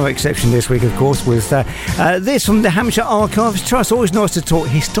area, and no exception this week, of course, with this from the Hampshire Archives Trust. Always nice to talk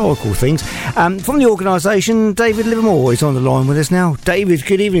historical things. From the organisation, David Livermore is on the line with us now. David,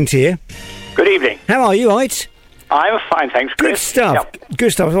 good evening to you. Good evening. How are you, right? I'm fine, thanks, Chris. Good stuff. Yep.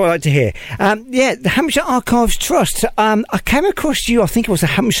 Good stuff. That's what I like to hear. The Hampshire Archives Trust. I came across you, I think it was a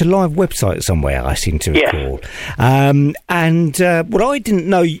Hampshire Live website somewhere, I seem to recall. What I didn't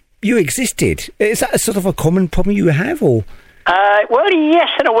know, you existed. Is that a sort of a common problem you have, or...? Well, yes,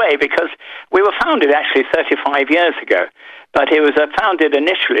 in a way, because we were founded actually 35 years ago. But it was founded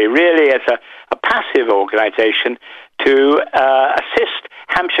initially really as a passive organisation to assist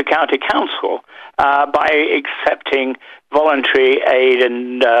Hampshire County Council by accepting voluntary aid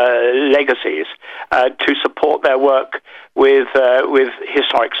and legacies to support their work with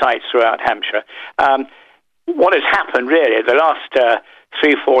historic sites throughout Hampshire. What has happened really the last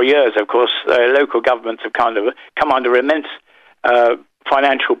 3-4 years, of course, local governments have kind of come under immense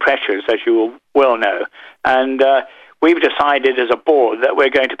financial pressures, as you will well know, and we've decided as a board that we're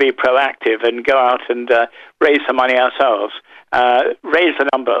going to be proactive and go out and raise the money ourselves, raise the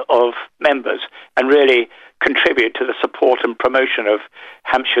number of members, and really contribute to the support and promotion of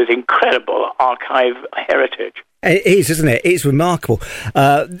Hampshire's incredible archive heritage. It is, isn't it? It's remarkable.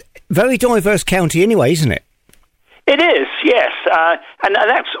 Very diverse county anyway, isn't it? It is, yes, and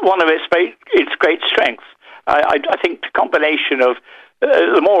that's one of its great strengths. I think the combination of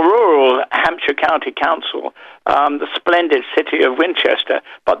the more rural Hampshire County Council, the splendid city of Winchester,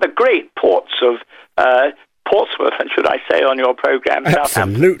 but the great ports of Portsmouth, and should I say on your programme,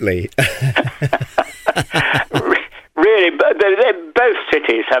 absolutely. Really, both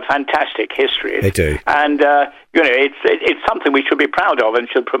cities have fantastic histories. They do, and it's something we should be proud of and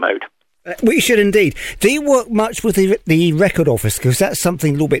should promote. We should indeed. Do you work much with the record office? Because that's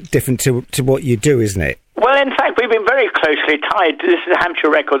something a little bit different to what you do, isn't it? Well, in fact, we've been very closely tied. This is the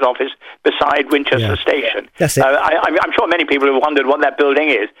Hampshire Records Office beside Winchester Station. That's it. I'm sure many people have wondered what that building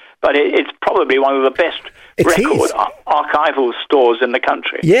is, but it's probably one of the best archival stores in the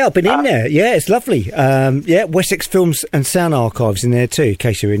country. Yeah, I've been in there. Yeah, it's lovely. Wessex Films and Sound Archives in there too, in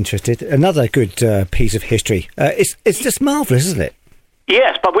case you're interested. Another good piece of history. It's just marvellous, isn't it?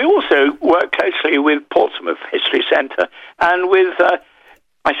 Yes, but we also work closely with Portsmouth History Centre and with,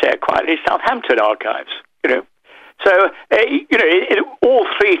 I say it quietly, Southampton Archives. So all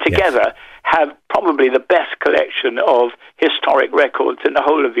three together have probably the best collection of historic records in the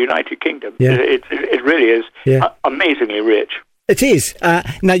whole of the United Kingdom. Yeah. It really is amazingly rich. It is.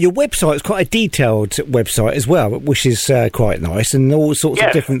 Now, your website is quite a detailed website as well, which is quite nice, and all sorts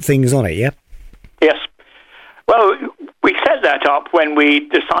of different things on it, yeah? Yes. Well, we set that up when we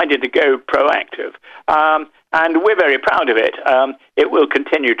decided to go proactive, and we're very proud of it. It will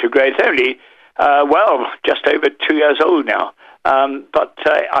continue to grow. It's only, just over 2 years old now, but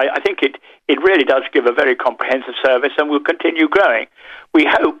I think it really does give a very comprehensive service and will continue growing. We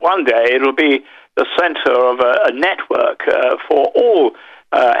hope one day it'll be the centre of a network for all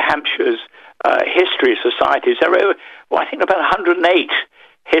Hampshire's history societies. There are, I think, about 108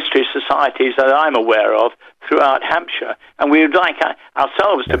 history societies that I'm aware of throughout Hampshire, and we would like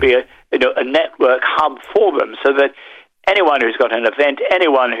ourselves to be a network hub for them, so that anyone who's got an event,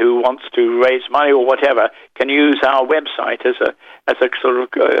 anyone who wants to raise money or whatever, can use our website as a sort of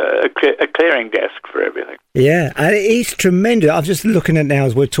a clearing desk for everything. Yeah, and it's tremendous. I'm just looking at it now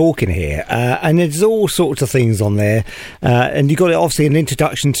as we're talking here, and there's all sorts of things on there, and you've got obviously an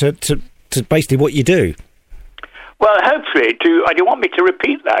introduction to basically what you do. Well, hopefully, do you want me to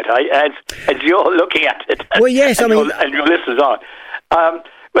repeat that as you're looking at it? Well, yes, and your listeners are.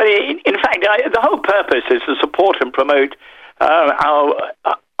 Well, in fact, the whole purpose is to support and promote our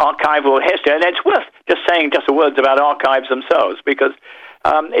archival history, and it's worth just saying just the words about archives themselves, because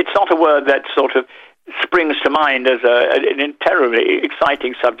it's not a word that sort of springs to mind as an terribly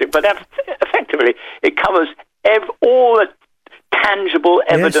exciting subject, but effectively it covers all the tangible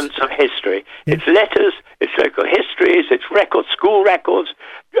evidence of history. Yes. It's letters, it's local histories, it's records, school records,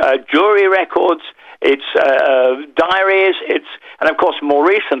 jury records, it's diaries, and of course more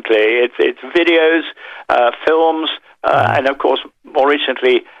recently it's videos, films, and of course more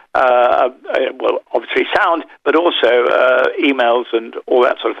recently obviously sound, but also emails and all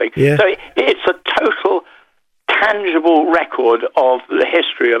that sort of thing. Yeah. So it's a total tangible record of the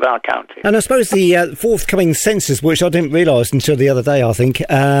history of our county. And I suppose the forthcoming census, which I didn't realise until the other day, I think,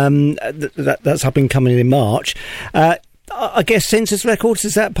 that's up and coming in March. I guess census records,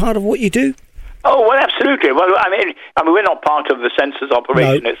 is that part of what you do? Oh, well, absolutely. Well, I mean, we're not part of the census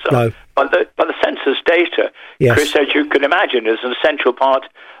operation itself, but the census data, yes, Chris, as you can imagine, is an essential part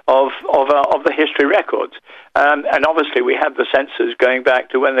of the history records. And obviously we have the census going back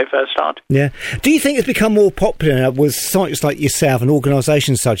to when they first started. Yeah. Do you think it's become more popular with sites like yourself and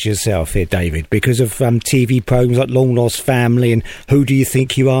organisations such as yourself here, David, because of TV programmes like Long Lost Family and Who Do You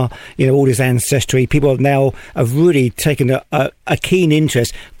Think You Are? You know, all this ancestry. People have really taken a keen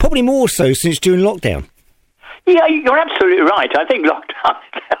interest, probably more so since during lockdown. Yeah, you're absolutely right. I think lockdown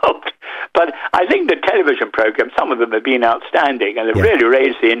helped. But I think the television programmes, some of them have been outstanding and have really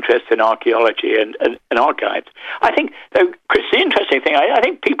raised the interest in archaeology and archives. I think, though, Chris, the interesting thing, I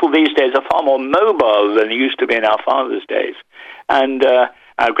think people these days are far more mobile than they used to be in our fathers' days and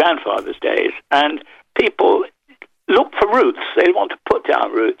our grandfathers' days. And people look for roots. They want to put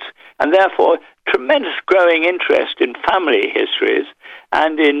down roots. And therefore, tremendous growing interest in family histories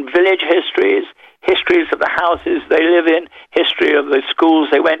and in village histories, histories of the houses they live in, history of the schools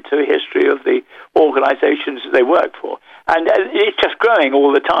they went to, history of the organisations they worked for. And it's just growing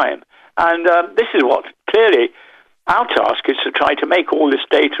all the time. And this is what, clearly, our task is to try to make all this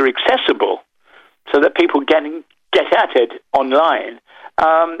data accessible so that people get at it online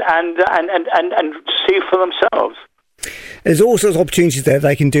and see for themselves. There's all sorts of opportunities there.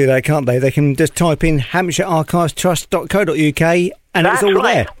 They can do that, can't they? They can just type in HampshireArchivestrust.co.uk and it's all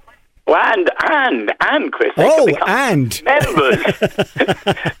there. Well, and Chris, they can become members.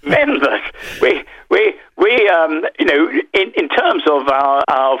 Members. We in terms of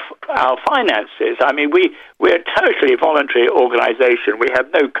our finances, I mean, we're a totally voluntary organisation. We have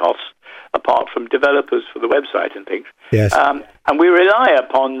no costs apart from developers for the website and things. Yes. And we rely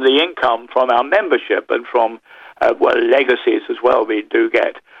upon the income from our membership and from legacies as well. We do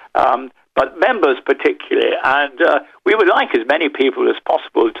get. But members particularly, and we would like as many people as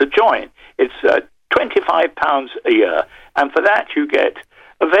possible to join. It's £25 a year, and for that you get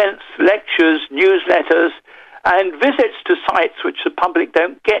events, lectures, newsletters, and visits to sites which the public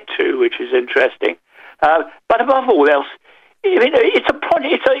don't get to, which is interesting. But above all else, it's a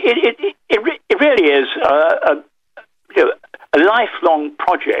project. It really is a lifelong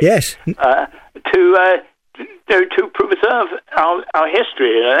project. Yes. To preserve our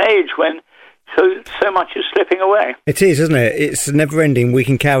history in an age when so much is slipping away. It is, isn't it? It's never ending. We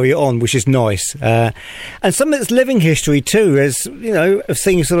can carry it on, which is nice. And some of it's living history too, as you know,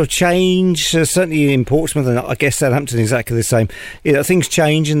 things sort of change. Certainly in Portsmouth, and I guess Southampton is exactly the same. You know, things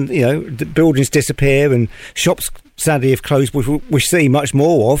change, and you know, the buildings disappear, and shops sadly have closed, which we see much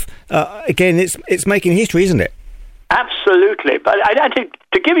more of. Again, it's making history, isn't it? Absolutely, but I think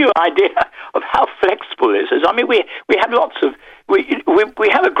to give you an idea of how flexible this is, I mean, we have lots of we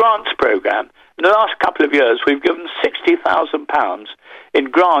have a grants program. In the last couple of years, we've given £60,000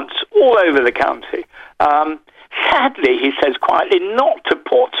 in grants all over the county. Sadly, he says quietly, not to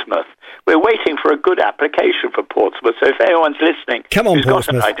Portsmouth. We're waiting for a good application for Portsmouth. So if anyone's listening, come on,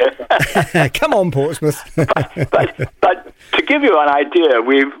 Portsmouth. Got an idea. Come on, Portsmouth. but to give you an idea,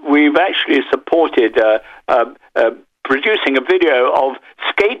 we've actually supported producing a video of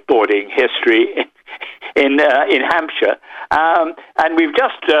skateboarding history in Hampshire, and we've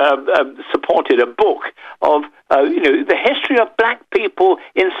just supported a book of the history of black people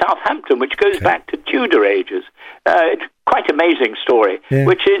in Southampton, which goes back to Tudor ages. It's quite an amazing story,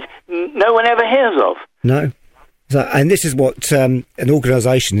 which is no one ever hears of. No. So, and this is what an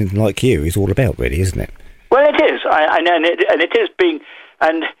organisation like you is all about, really, isn't it? Well, it is. I know, and it is being...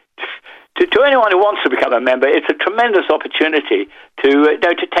 And to anyone who wants to become a member, it's a tremendous opportunity to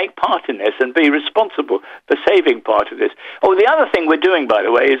take part in this and be responsible for saving part of this. Oh, the other thing we're doing, by the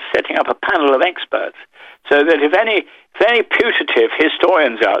way, is setting up a panel of experts, so that if any putative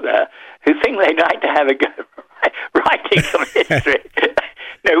historians out there who think they'd like to have a go writing some history,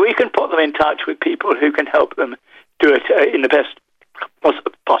 we can put them in touch with people who can help them do it in the best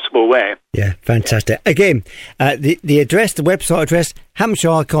possible way. Yeah, fantastic. Again, the address, the website address,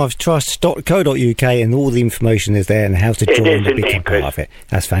 hampshirearchivestrust.co.uk, and all the information is there and how to join and become part of it.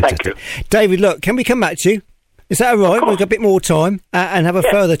 That's fantastic. David, look, can we come back to you? Is that all right? We've got a bit more time and have a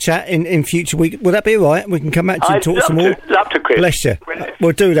further chat in future week. Will that be all right? We can come back to you and talk some more. Love to, Chris. Bless you.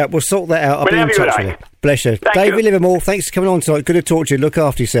 We'll do that. We'll sort that out. I'll be in touch with you. Bless you. David Livermore, thanks for coming on tonight. Good to talk to you. Look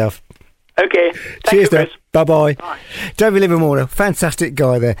after yourself. Okay. Cheers, Dave. Bye-bye. Bye. David Livermore, fantastic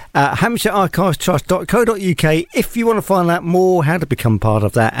guy there. HampshireArchivestrust.co.uk if you want to find out more how to become part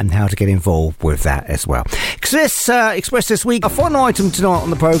of that and how to get involved with that as well. Chris Express this week, a fun item tonight on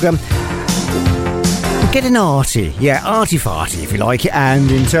the programme. Getting arty, arty-farty if you like,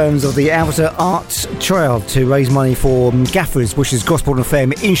 and in terms of the Alverstoke Arts Trail to raise money for Gaffers, which is Gospel and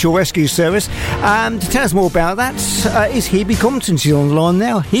Fame Inshore Rescue Service. To tell us more about that is Hebe Compton. She's on the line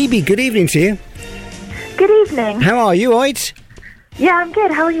now. Hebe, good evening to you. Good evening. How are you, all right? Yeah, I'm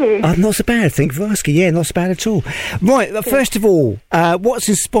good. How are you? I'm not so bad, thank you for asking. Yeah, not so bad at all. Right, first of all, what's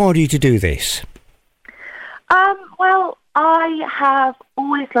inspired you to do this? Well, I have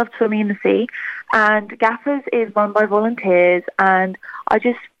always loved swimming in the sea, and Gaffers is run by volunteers, and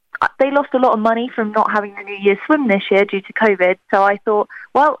they lost a lot of money from not having the New Year's swim this year due to COVID, so I thought,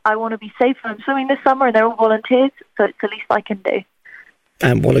 well, I want to be safe when I'm swimming this summer, and they're all volunteers, so it's the least I can do.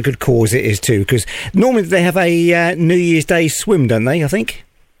 And what a good cause it is too, because normally they have a New Year's Day swim, don't they, I think?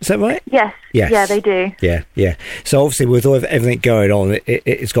 Is that right? Yes. Yeah, they do. Yeah. So obviously with everything going on,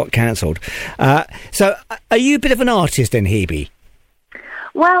 it's got cancelled. So are you a bit of an artist then, Hebe?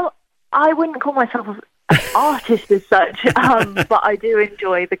 Well, I wouldn't call myself an artist as such, but I do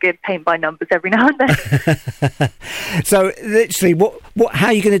enjoy the good paint by numbers every now and then. So literally, how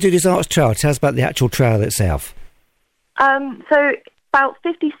are you going to do this arts trail? Tell us about the actual trail itself. So about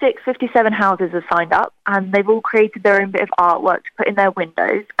 56, 57 houses have signed up, and they've all created their own bit of artwork to put in their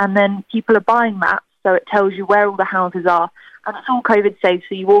windows, and then people are buying maps, so it tells you where all the houses are, and it's all COVID safe,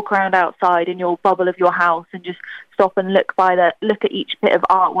 so you walk around outside in your bubble of your house and just stop and look at each bit of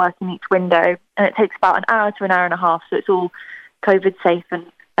artwork in each window, and it takes about an hour to an hour and a half, so it's all COVID safe, and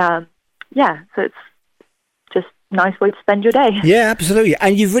so it's just a nice way to spend your day. Yeah, absolutely.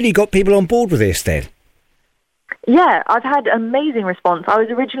 And you've really got people on board with this then? Yeah, I've had amazing response. I was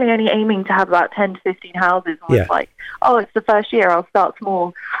originally only aiming to have about 10 to 15 houses. I was like, it's the first year, I'll start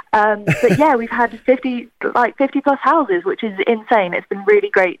small. But yeah, we've had 50 plus houses, which is insane. It's been really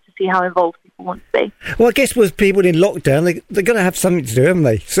great to see how involved people want to be. Well, I guess with people in lockdown, they're going to have something to do, haven't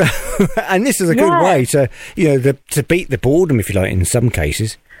they? So, and this is a good way to, to beat the boredom, if you like, in some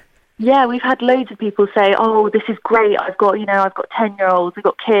cases. Yeah, we've had loads of people say, this is great. I've got 10-year-olds, I've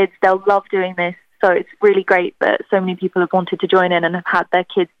got kids, they'll love doing this. So it's really great that so many people have wanted to join in and have had their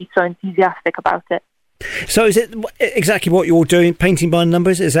kids be so enthusiastic about it. So is it exactly what you're doing, painting by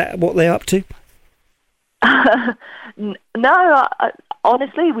numbers? Is that what they're up to? No,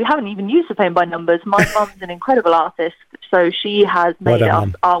 honestly, we haven't even used the paint by numbers. My mum's an incredible artist, so she has made up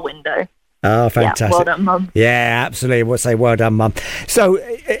our window. Oh, fantastic. Yeah, well done, Mum. Yeah, absolutely. We'll say well done, Mum. So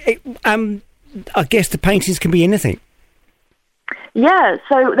I guess the paintings can be anything. Yeah,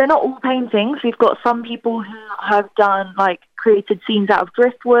 so they're not all paintings. We've got some people who have done, created scenes out of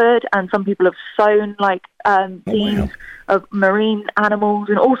driftwood, and some people have sewn, scenes of marine animals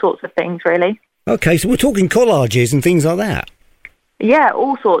and all sorts of things, really. Okay, so we're talking collages and things like that? Yeah,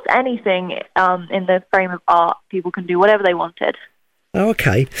 all sorts. Anything in the frame of art. People can do whatever they wanted.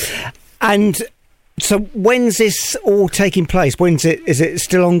 Okay. And so when's this all taking place? Is it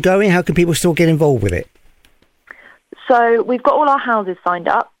still ongoing? How can people still get involved with it? So we've got all our houses signed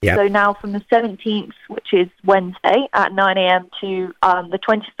up. Yep. So now from the 17th, which is Wednesday, at 9 a.m. to the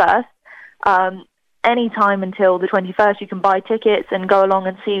 21st, any time until the 21st, you can buy tickets and go along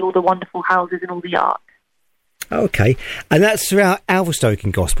and see all the wonderful houses and all the art. Okay. And that's throughout Alverstoke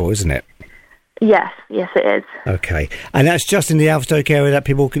and Gospel, isn't it? Yes, it is. Okay. And that's just in the Alverstoke area that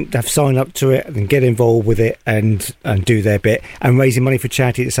people can have signed up to it and get involved with it and do their bit and raising money for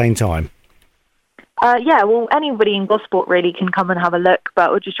charity at the same time? Well, anybody in Gosport really can come and have a look,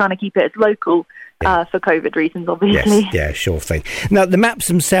 but we're just trying to keep it as local for COVID reasons, obviously. Yes, yeah, sure thing. Now, the maps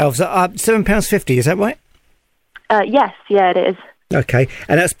themselves are £7.50, is that right? Yes, it is. Okay,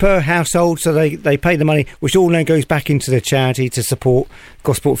 and that's per household, so they pay the money, which all now goes back into the charity to support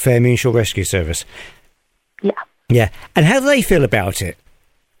Gosport Fairmere Inshore Rescue Service. Yeah. Yeah, and how do they feel about it?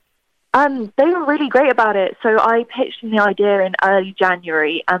 They were really great about it. So I pitched them the idea in early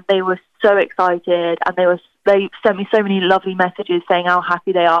January, and they were so excited, and they sent me so many lovely messages saying how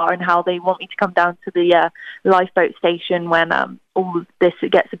happy they are and how they want me to come down to the lifeboat station when all of this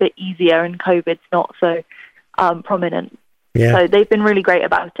gets a bit easier and COVID's not so prominent. Yeah. So they've been really great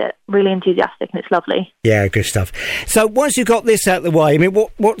about it, really enthusiastic, and it's lovely. Yeah, good stuff. So once you've got this out of the way, I mean,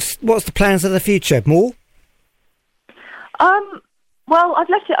 what's the plans of the future? More? Well, I've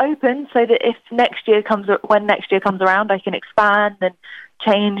left it open so that if when next year comes around, I can expand and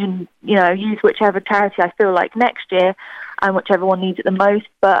change and, use whichever charity I feel like next year and whichever one needs it the most.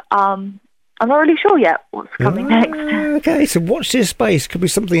 But I'm not really sure yet what's coming next. Okay, so watch this space. Could be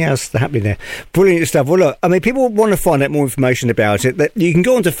something else happening there. Brilliant stuff. Well, look, I mean, people want to find out more information about it. That you can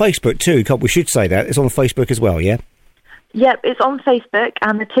go onto Facebook too. We should say that. It's on Facebook as well, yeah? Yep, it's on Facebook,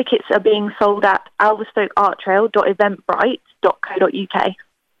 and the tickets are being sold at alverstokearttrail.eventbrite.co.uk.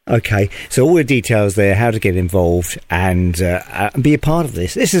 Okay, so all the details there, how to get involved and be a part of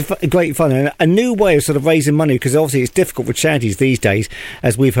this. This is great fun and a new way of sort of raising money, because obviously it's difficult for charities these days,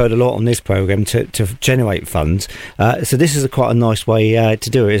 as we've heard a lot on this programme, to generate funds. So this is quite a nice way to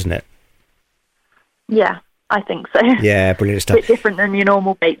do it, isn't it? Yeah, I think so. Yeah, brilliant stuff. A bit different than your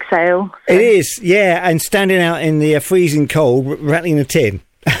normal bake sale. So. It is, yeah, and standing out in the freezing cold, rattling a tin.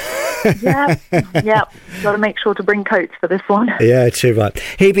 Yeah. Got to make sure to bring coats for this one. Yeah, too right.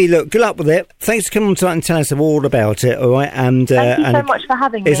 Hebe, look, good luck with it. Thanks for coming on tonight and telling us all about it, all right? And thank you so much for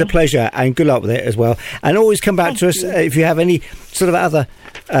having me. It's a pleasure, and good luck with it as well. And always come back to us if you have any sort of other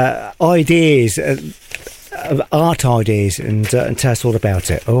ideas, art ideas, and tell us all about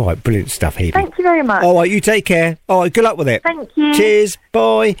it. All right, brilliant stuff, Hebe. Thank you very much. All right, you take care. All right, good luck with it. Thank you. Cheers.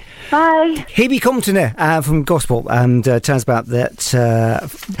 Bye. Bye. Hebe Compton from Gosport, and tells us about that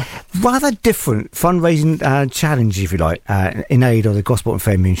rather different fundraising challenge, if you like, in aid of the Gosport and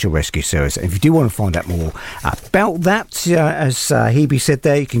Fairmere Inshore Rescue Service. And if you do want to find out more about that, as Hebe said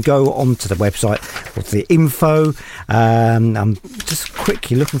there, you can go onto the website with the info. I'm just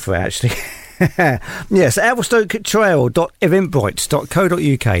quickly looking for it, actually. Yes,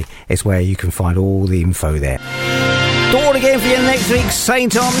 alverstoketrail.eventbrite.co.uk is where you can find all the info there. All again for you next week, same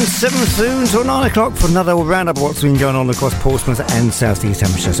time, 7 soon till 9 o'clock for another roundup of what's been going on across Portsmouth and South East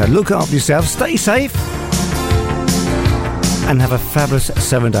Hampshire. So look after yourself, stay safe, and have a fabulous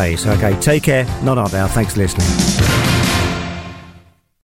 7 days. Okay, take care. Not out now. Thanks for listening.